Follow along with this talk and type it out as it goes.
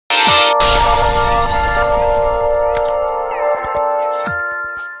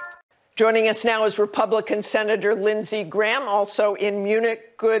Joining us now is Republican Senator Lindsey Graham, also in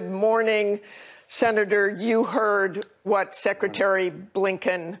Munich. Good morning, Senator. You heard what Secretary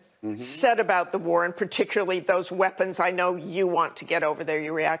Blinken said about the war, and particularly those weapons. I know you want to get over there.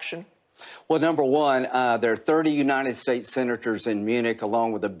 Your reaction? Well, number one, there are 30 United States senators in Munich,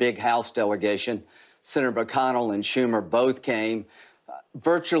 along with a big House delegation. Senator McConnell and Schumer both came.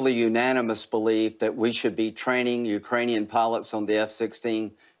 Virtually unanimous belief that we should be training Ukrainian pilots on the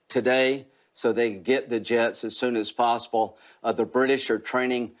F-16 today so they can get the jets as soon as possible. The British are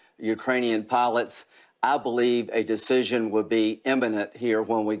training Ukrainian pilots. I believe a decision would be imminent here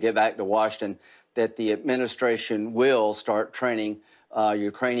when we get back to Washington that the administration will start training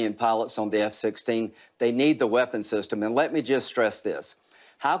Ukrainian pilots on the F-16. They need the weapon system. And let me just stress this.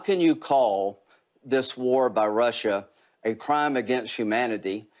 How can you call this war by Russia a crime against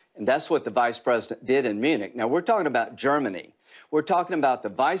humanity? And that's what the vice president did in Munich. Now, we're talking about Germany. We're talking about the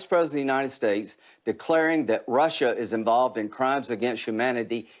vice president of the United States declaring that Russia is involved in crimes against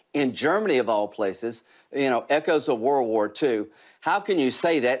humanity in Germany, of all places, you know, echoes of World War II. How can you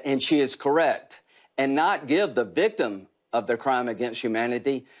say that? And she is correct, and not give the victim of the crime against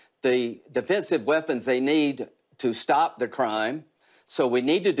humanity the defensive weapons they need to stop the crime. So we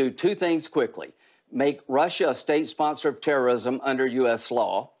need to do two things quickly. Make Russia a state sponsor of terrorism under U.S.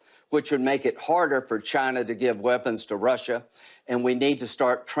 law, which would make it harder for China to give weapons to Russia. And we need to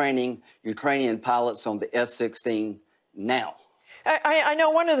start training Ukrainian pilots on the F-16 now. I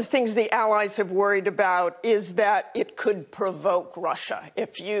know one of the things the allies have worried about is that it could provoke Russia.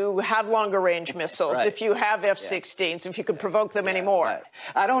 If you have longer-range missiles, right. If you have F-16s, if you could provoke them anymore. Right.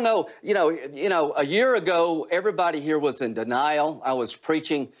 I don't know. You know, a year ago, everybody here was in denial. I was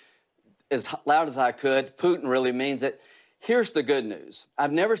preaching as loud as I could. Putin really means it. Here's the good news.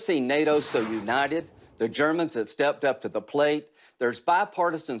 I've never seen NATO so united. The Germans have stepped up to the plate. There's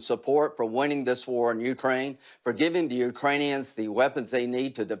bipartisan support for winning this war in Ukraine, for giving the Ukrainians the weapons they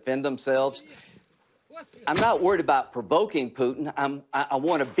need to defend themselves. I'm not worried about provoking Putin. I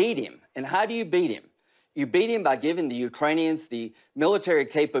want to beat him. And how do you beat him? You beat him by giving the Ukrainians the military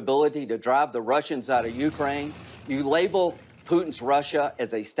capability to drive the Russians out of Ukraine. You label Putin's Russia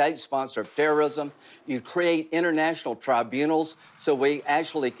as a state sponsor of terrorism. You create international tribunals so we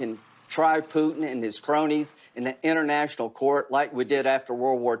actually can try Putin and his cronies in an international court like we did after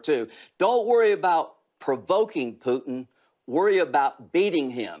World War II. Don't worry about provoking Putin. Worry about beating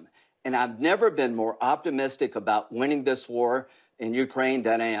him. And I've never been more optimistic about winning this war in Ukraine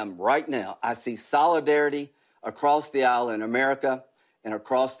than I am right now. I see solidarity across the aisle in America and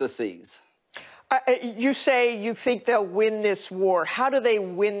across the seas. You say you think they'll win this war. How do they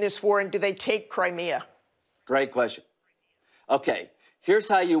win this war, and do they take Crimea? Great question. Okay, here's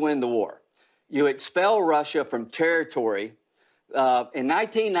how you win the war. You expel Russia from territory. In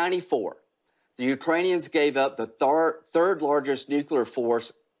 1994, the Ukrainians gave up the third largest nuclear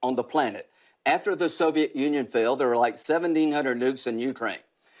force on the planet. After the Soviet Union failed, there were like 1,700 nukes in Ukraine.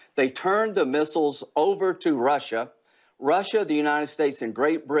 They turned the missiles over to Russia. Russia, the United States, and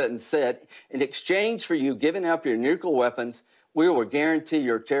Great Britain said, in exchange for you giving up your nuclear weapons, we will guarantee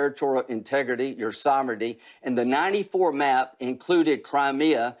your territorial integrity, your sovereignty, and the 94 map included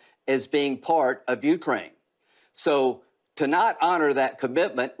Crimea as being part of Ukraine. So to not honor that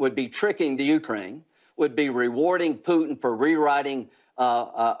commitment would be tricking the Ukraine, would be rewarding Putin for rewriting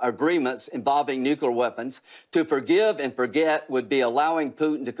agreements involving nuclear weapons. To forgive and forget would be allowing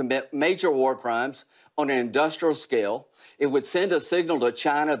Putin to commit major war crimes on an industrial scale. It would send a signal to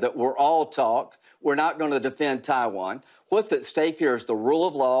China that we're all talk. We're not going to defend Taiwan. What's at stake here is the rule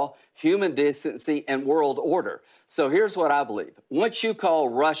of law, human decency, and world order. So here's what I believe. Once you call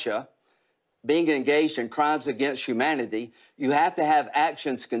Russia being engaged in crimes against humanity, you have to have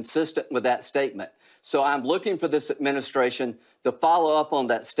actions consistent with that statement. So I'm looking for this administration to follow up on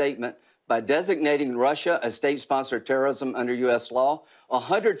that statement by designating Russia a state sponsor of terrorism under U.S. law.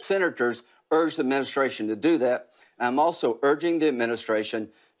 100 senators urged the administration to do that. I'm also urging the administration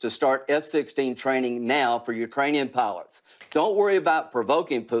to start F-16 training now for Ukrainian pilots. Don't worry about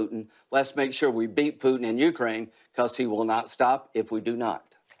provoking Putin. Let's make sure we beat Putin in Ukraine, because he will not stop if we do not.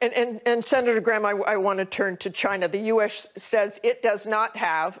 And Senator Graham, I want to turn to China. The U.S. says it does not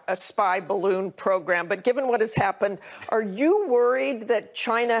have a spy balloon program. But given what has happened, are you worried that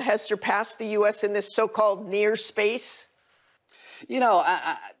China has surpassed the U.S. in this so-called near space? You know,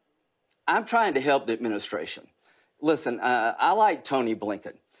 I'm trying to help the administration. Listen, I like Tony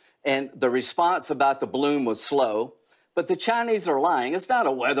Blinken, and the response about the balloon was slow, but the Chinese are lying. It's not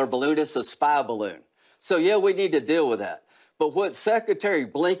a weather balloon, it's a spy balloon. So, yeah, we need to deal with that. But what Secretary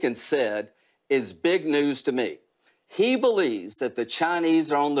Blinken said is big news to me. He believes that the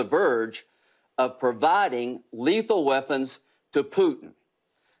Chinese are on the verge of providing lethal weapons to Putin.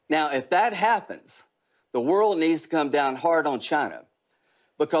 Now, if that happens, the world needs to come down hard on China.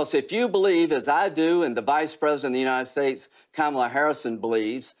 Because if you believe, as I do, and the Vice President of the United States, Kamala Harris,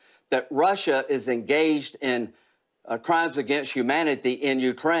 believes, that Russia is engaged in crimes against humanity in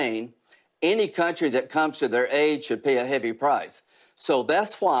Ukraine, any country that comes to their aid should pay a heavy price. So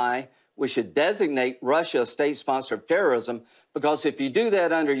that's why we should designate Russia a state sponsor of terrorism, because if you do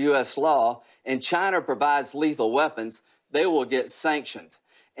that under U.S. law and China provides lethal weapons, they will get sanctioned.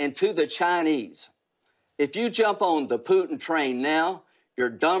 And to the Chinese, if you jump on the Putin train now, you're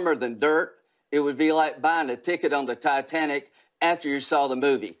dumber than dirt. It would be like buying a ticket on the Titanic after you saw the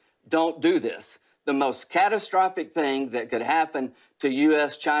movie. Don't do this. The most catastrophic thing that could happen to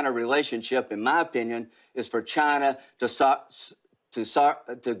U.S.-China relationship, in my opinion, is for China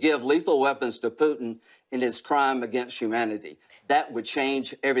to give lethal weapons to Putin in his crime against humanity. That would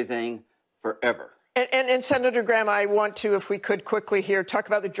change everything forever. And Senator Graham, I want to, if we could quickly here, talk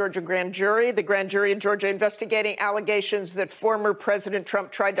about the Georgia grand jury. The grand jury in Georgia investigating allegations that former President Trump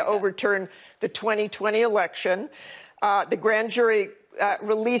tried to overturn the 2020 election. The grand jury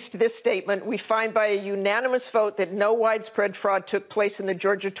released this statement. We find by a unanimous vote that no widespread fraud took place in the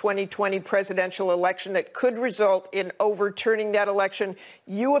Georgia 2020 presidential election that could result in overturning that election.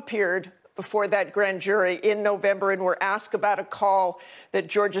 You appeared before that grand jury in November and were asked about a call that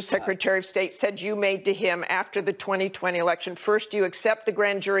Georgia's Secretary of State said you made to him after the 2020 election. First, do you accept the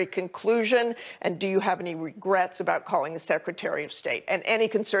grand jury conclusion? And do you have any regrets about calling the Secretary of State? And any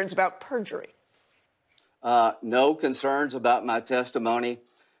concerns about perjury? No concerns about my testimony.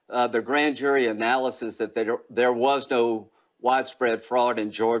 The grand jury analysis that there was no widespread fraud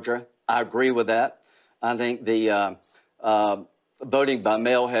in Georgia, I agree with that. I think the voting by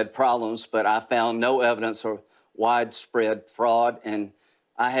mail had problems, but I found no evidence of widespread fraud, and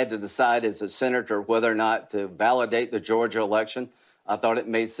I had to decide as a senator whether or not to validate the Georgia election. I thought it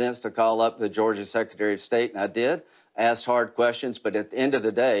made sense to call up the Georgia Secretary of State, and I did. I asked hard questions, but at the end of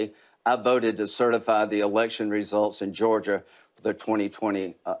the day, I voted to certify the election results in Georgia for the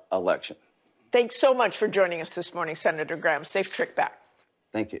 2020 election. Thanks so much for joining us this morning, Senator Graham. Safe trip back.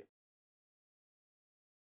 Thank you.